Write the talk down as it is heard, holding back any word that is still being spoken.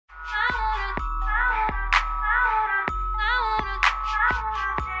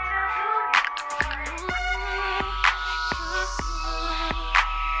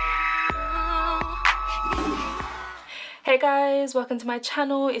Hi guys, welcome to my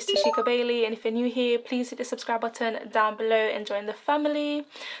channel. It's Tashika Bailey, and if you're new here, please hit the subscribe button down below and join the family.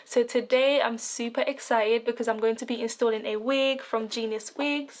 So today I'm super excited because I'm going to be installing a wig from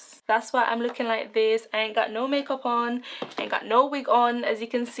Geniuswigs. That's why I'm looking like this. I ain't got no makeup on, ain't got no wig on. As you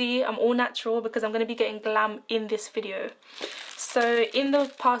can see, I'm all natural because I'm going to be getting glam in this video. So in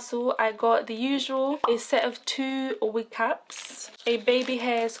the parcel I got the usual, a set of 2 wig caps, a baby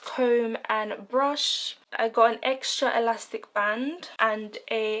hairs comb and brush. I got an extra elastic band and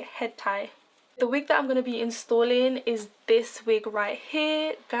a head tie. The wig that I'm going to be installing is this wig right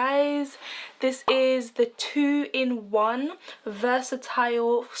here, guys. This is the 2-in-1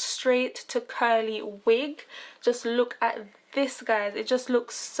 versatile straight to curly wig. Just look at this, guys. It just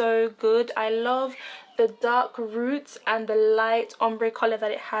looks so good. I love the dark roots and the light ombre color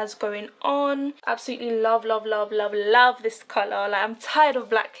that it has going on. Absolutely love this color. Like, I'm tired of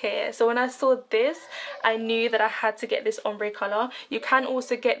black hair, so when I saw this I knew that I had to get this ombre color. You can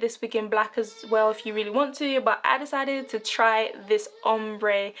also get this wig in black as well if you really want to, but I decided to try this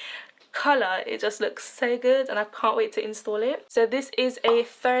ombre color. It just looks so good and I can't wait to install it. So this is a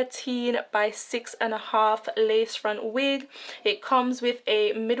 13 by 6.5 lace front wig. It comes with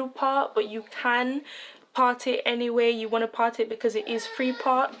a middle part, but you can part it any way you want to part it because it is free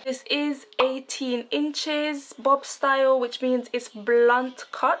part. This is 18 inches bob style, which means it's blunt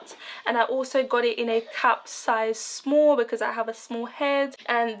cut, and I also got it in a cap size small because I have a small head,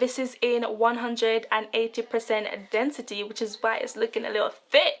 and this is in 180% density, which is why it's looking a little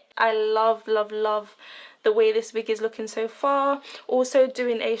thick. I love the way this wig is looking so far. Also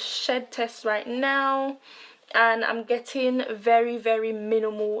doing a shed test right now, and I'm getting very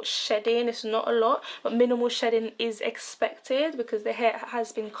minimal shedding. It's not a lot, but minimal shedding is expected because the hair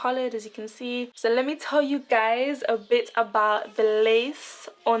has been colored, as you can see. So let me tell you guys a bit about the lace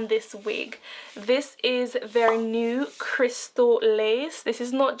on this wig. This is their new crystal lace. This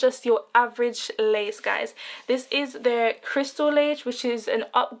is not just your average lace, guys. This is their crystal lace, which is an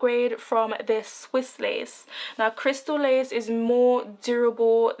upgrade from their Swiss lace. Now, crystal lace is more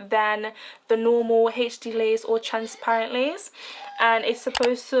durable than the normal HD lace or transparent lace, and it's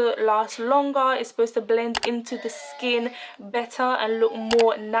supposed to last longer. It's supposed to blend into the skin better and look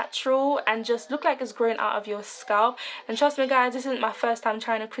more natural and just look like it's growing out of your scalp. And trust me guys, this isn't my first time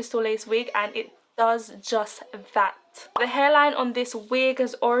trying a crystal lace wig, and it does just that. The hairline on this wig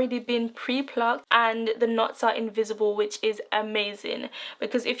has already been pre-plucked and the knots are invisible, which is amazing,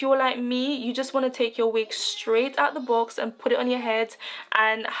 because if you're like me, you just want to take your wig straight out the box and put it on your head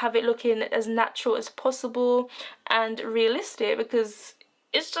and have it looking as natural as possible and realistic, because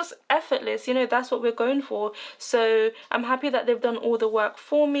it's just effortless, you know. That's what we're going for. So I'm happy that they've done all the work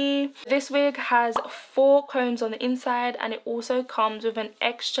for me. This wig has 4 combs on the inside, and it also comes with an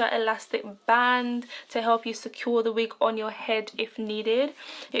extra elastic band to help you secure the wig on your head if needed.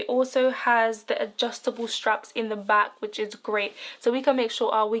 It also has the adjustable straps in the back, which is great, so we can make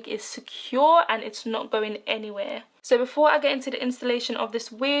sure our wig is secure and it's not going anywhere. So before I get into the installation of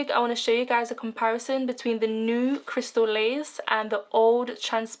this wig, I want to show you guys a comparison between the new crystal lace and the old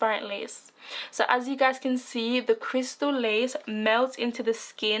transparent lace. So as you guys can see, the crystal lace melts into the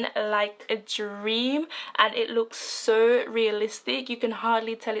skin like a dream, and it looks so realistic. You can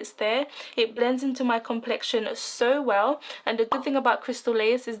hardly tell it's there. It blends into my complexion so well, and the good thing about crystal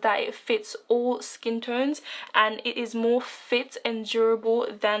lace is that it fits all skin tones and it is more fit and durable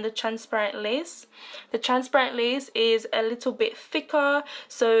than the transparent lace. The transparent lace is a little bit thicker,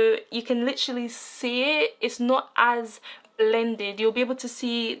 so you can literally see it. It's not as blended. You'll be able to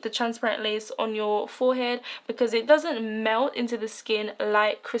see the transparent lace on your forehead because it doesn't melt into the skin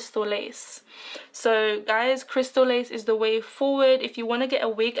like crystal lace. So guys, crystal lace is the way forward. If you want to get a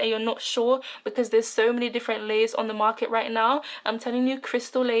wig and you're not sure, because there's so many different lace on the market right now, I'm telling you,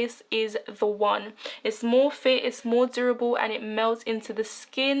 crystal lace is the one. It's more fit, it's more durable, and it melts into the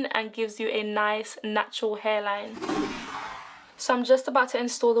skin and gives you a nice natural hairline. So I'm just about to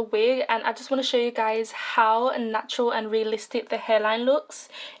install the wig, and I just want to show you guys how natural and realistic the hairline looks.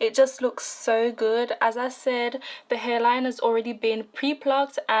 It just looks so good. As I said, the hairline has already been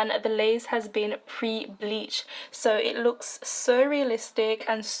pre-plucked and the lace has been pre-bleached, so it looks so realistic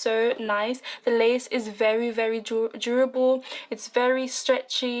and so nice. The lace is very durable. It's very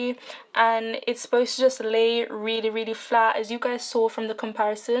stretchy, and it's supposed to just lay really flat. As you guys saw from the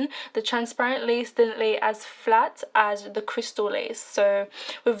comparison, the transparent lace didn't lay as flat as the crystal lace. So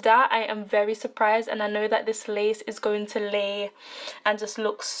with that, I am very surprised, and I know that this lace is going to lay and just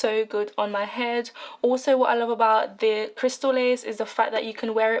look so good on my head. Also, what I love about the crystal lace is the fact that you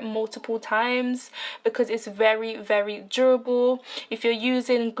can wear it multiple times because it's very, very durable. If you're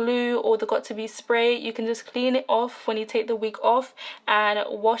using glue or the got2b spray, you can just clean it off when you take the wig off and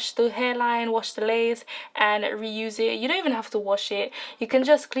wash the hairline, wash the lace, and reuse it. You don't even have to wash it. You can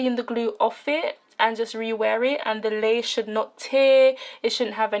just clean the glue off it and just rewear it, and the lace should not tear. It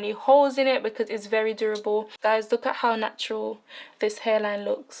shouldn't have any holes in it because it's very durable. Guys, look at how natural this hairline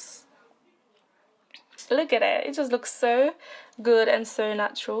looks. Look at it. It just looks so good and so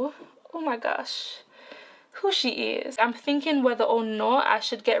natural. Oh my gosh, who she is. I'm thinking whether or not I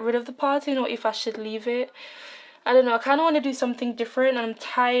should get rid of the parting or if I should leave it. I don't know, I kind of want to do something different, and I'm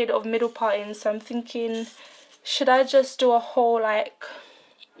tired of middle parting, so I'm thinking, should I just do a whole like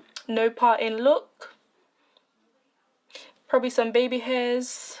no parting look, probably some baby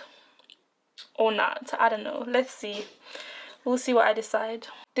hairs, or not? I don't know, let's see. We'll see what I decide.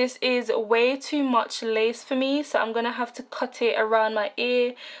 This is way too much lace for me, so I'm gonna have to cut it around my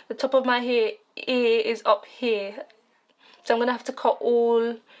ear. The top of my ear is up here, so I'm gonna have to cut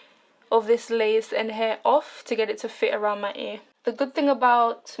all of this lace and hair off to get it to fit around my ear. The good thing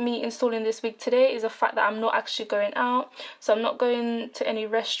about me installing this wig today is the fact that I'm not actually going out, so I'm not going to any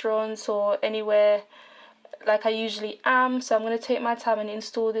restaurants or anywhere like I usually am, so I'm going to take my time and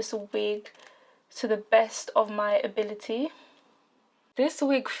install this wig to the best of my ability. This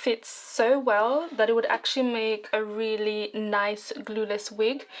wig fits so well that it would actually make a really nice glueless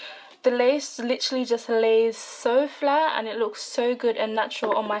wig. The lace literally just lays so flat and it looks so good and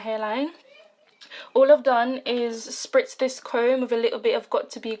natural on my hairline. All I've done is spritz this comb with a little bit of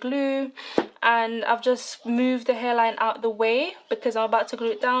got2b glue, and I've just moved the hairline out the way because I'm about to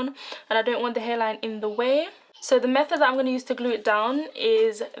glue it down and I don't want the hairline in the way. So the method that I'm going to use to glue it down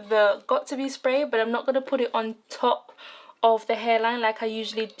is the got2b spray, but I'm not going to put it on top of the hairline like I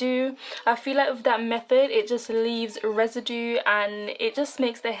usually do. I feel like with that method it just leaves residue and it just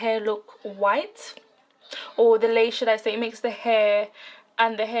makes the hair look white, or the lace should I say. It makes the hair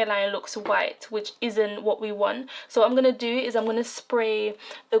and the hairline looks white, which isn't what we want. So what I'm going to do is I'm going to spray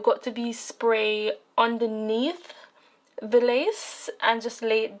the got2b spray underneath the lace and just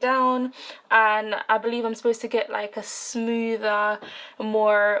lay it down, and I believe I'm supposed to get like a smoother,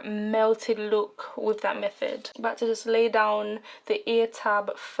 more melted look with that method. I'm about to just lay down the ear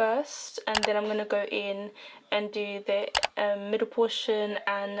tab first, and then I'm going to go in and do the middle portion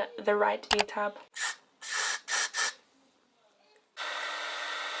and the right ear tab.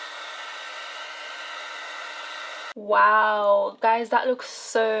 Wow guys, that looks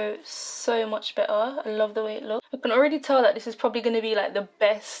so much better. I love the way it looks. I can already tell that this is probably going to be like the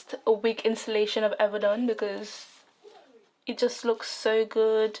best wig installation I've ever done because it just looks so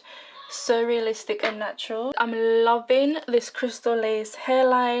good, so realistic and natural. I'm loving this crystal lace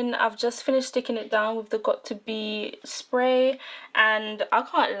hairline. I've just finished sticking it down with the got2b spray, and I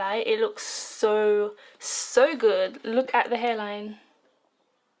can't lie, it looks so good. Look at the hairline.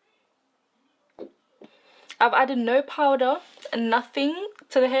 I've added no powder, nothing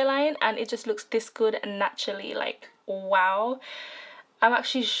to the hairline, and it just looks this good and naturally. Like, wow. I'm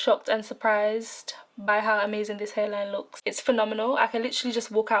actually shocked and surprised by how amazing this hairline looks. It's phenomenal. I can literally just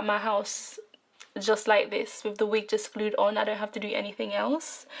walk out my house just like this with the wig just glued on. I don't have to do anything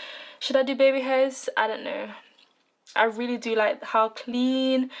else. Should I do baby hairs? I don't know. I really do like how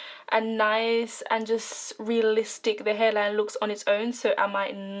clean and nice and just realistic the hairline looks on its own, so I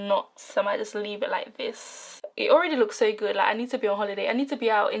might just leave it like this. It already looks so good. Like, I need to be on holiday. I need to be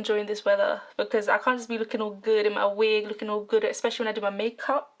out enjoying this weather because I can't just be looking all good in my wig, looking all good, especially when I do my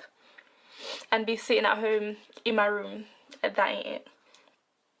makeup, and be sitting at home in my room. That ain't it.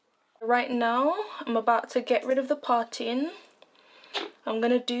 Right now, I'm about to get rid of the parting. I'm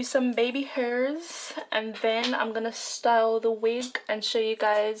gonna do some baby hairs, and then I'm gonna style the wig and show you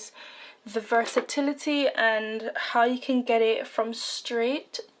guys the versatility and how you can get it from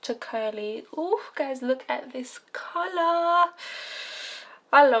straight to curly. Ooh, guys, look at this color.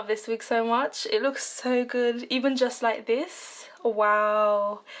 I love this wig so much. It looks so good, even just like this.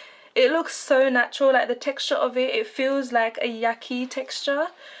 Wow, it looks so natural. Like, the texture of it, it feels like a yaki texture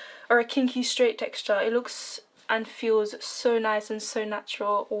or a kinky straight texture. It looks and feels so nice and so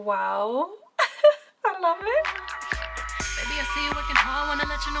natural. Wow. I love it. Baby, I see you working hard, wanna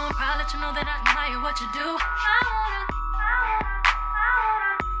let you know I'm proud, let you know that I admire what you do.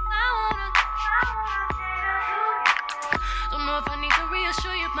 Don't know if I need to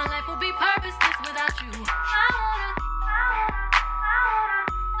reassure you if my life will be purposeless without you.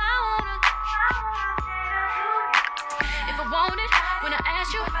 If I want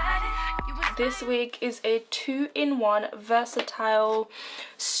this wig is a 2-in-1 versatile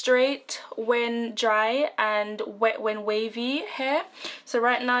straight when dry and wet when wavy hair. So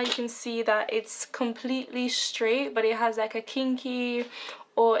right now you can see that it's completely straight, but it has like a kinky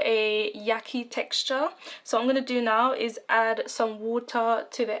or a yucky texture. So what I'm going to do now is add some water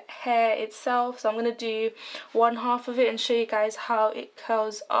to the hair itself. So I'm going to do 1/2 of it and show you guys how it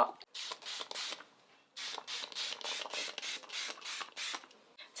curls up.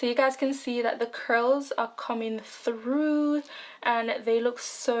 So you guys can see that the curls are coming through and they look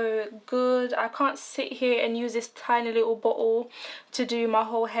so good. I can't sit here and use this tiny little bottle to do my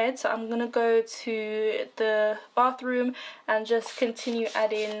whole head, so I'm gonna go to the bathroom and just continue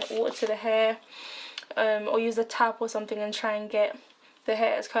adding water to the hair, or use a tap or something and try and get the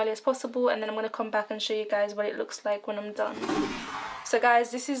hair as curly as possible, and then I'm going to come back and show you guys what it looks like when I'm done. So guys,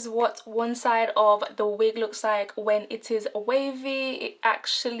 this is what one side of the wig looks like when it is wavy. It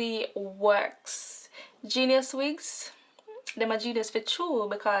actually works. Geniuswigs, they're my genius for sure,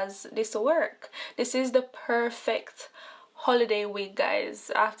 because this will work. This is the perfect holiday wig,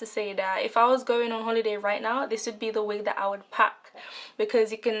 guys. I have to say that if I was going on holiday right now, this would be the wig that I would pack,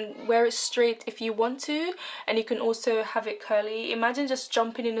 because you can wear it straight if you want to, and you can also have it curly. Imagine just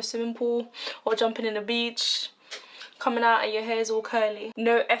jumping in a swimming pool or jumping in a beach, coming out and your hair is all curly.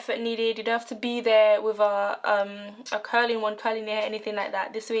 No effort needed. You don't have to be there with a curling one, curling your hair, anything like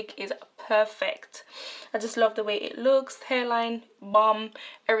that. This wig is perfect. I just love the way it looks. Hairline, bomb.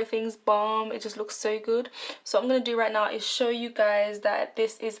 Everything's bomb. It just looks so good. So what I'm going to do right now is show you guys that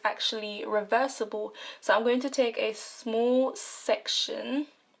this is actually reversible. So I'm going to take a small section,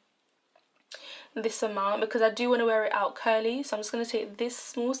 this amount, because I do want to wear it out curly. So I'm just going to take this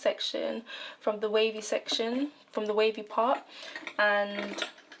small section from the wavy section, from the wavy part, and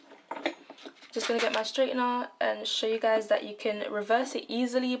just going to get my straightener and show you guys that you can reverse it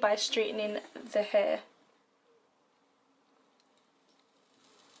easily by straightening the hair.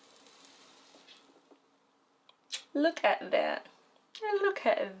 Look at that. Look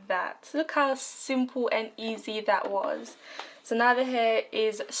at that. Look how simple and easy that was. So now the hair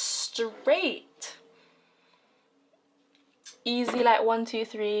is straight. Easy, like 1, 2,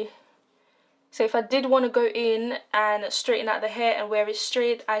 3. So if I did want to go in and straighten out the hair and wear it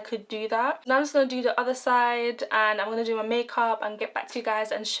straight, I could do that. Now I'm just going to do the other side, and I'm going to do my makeup and get back to you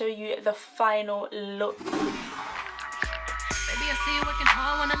guys and show you the final look. Baby, I see you working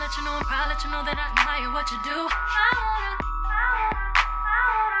hard, wanna let you know I'm proud, let you know that I admire what you do.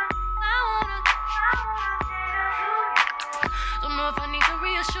 Don't know if I need to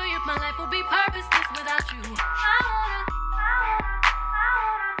reassure you if my life will be purposeless without you.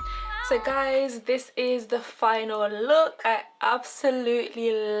 So guys, this is the final look. I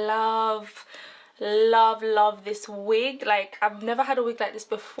absolutely love this wig. Like, I've never had a wig like this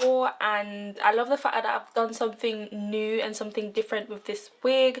before, and I love the fact that I've done something new and something different with this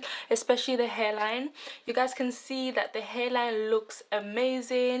wig, especially the hairline. You guys can see that the hairline looks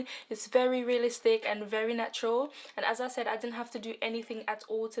amazing. It's very realistic and very natural, and as I said, I didn't have to do anything at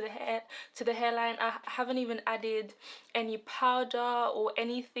all to the hairline. I haven't even added any powder or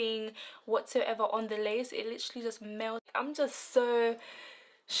anything whatsoever on the lace. It literally just melts. I'm just so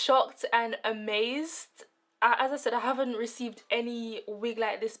shocked and amazed. As I said, I haven't received any wig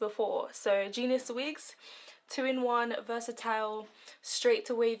like this before. So Geniuswigs, 2-in-1 versatile straight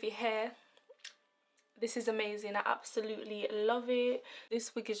to wavy hair. This is amazing. I absolutely love it.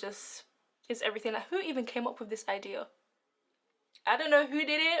 This wig is just, it's everything. Like, who even came up with this idea? I don't know who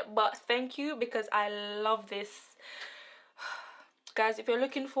did it, but thank you, because I love this. Guys, if you're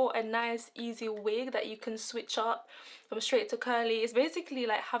looking for a nice easy wig that you can switch up from straight to curly, it's basically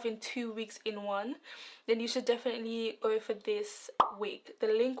like having 2 wigs in one, then you should definitely go for this wig. The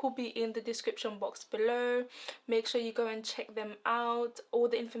link will be in the description box below. Make sure you go and check them out. All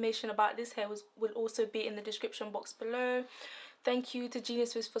the information about this hair will also be in the description box below. Thank you to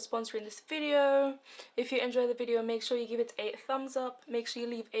Geniuswigs for sponsoring this video. If you enjoyed the video, make sure you give it a thumbs up. Make sure you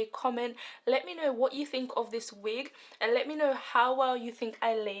leave a comment. Let me know what you think of this wig, and let me know how well you think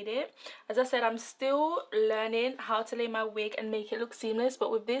I laid it. As I said, I'm still learning how to lay my wig and make it look seamless,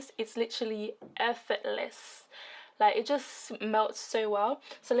 but with this, it's literally effortless. Like, it just melts so well.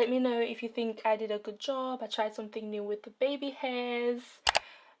 So let me know if you think I did a good job. I tried something new with the baby hairs.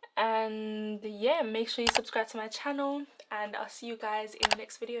 And yeah, make sure you subscribe to my channel, and I'll see you guys in the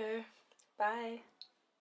next video. Bye.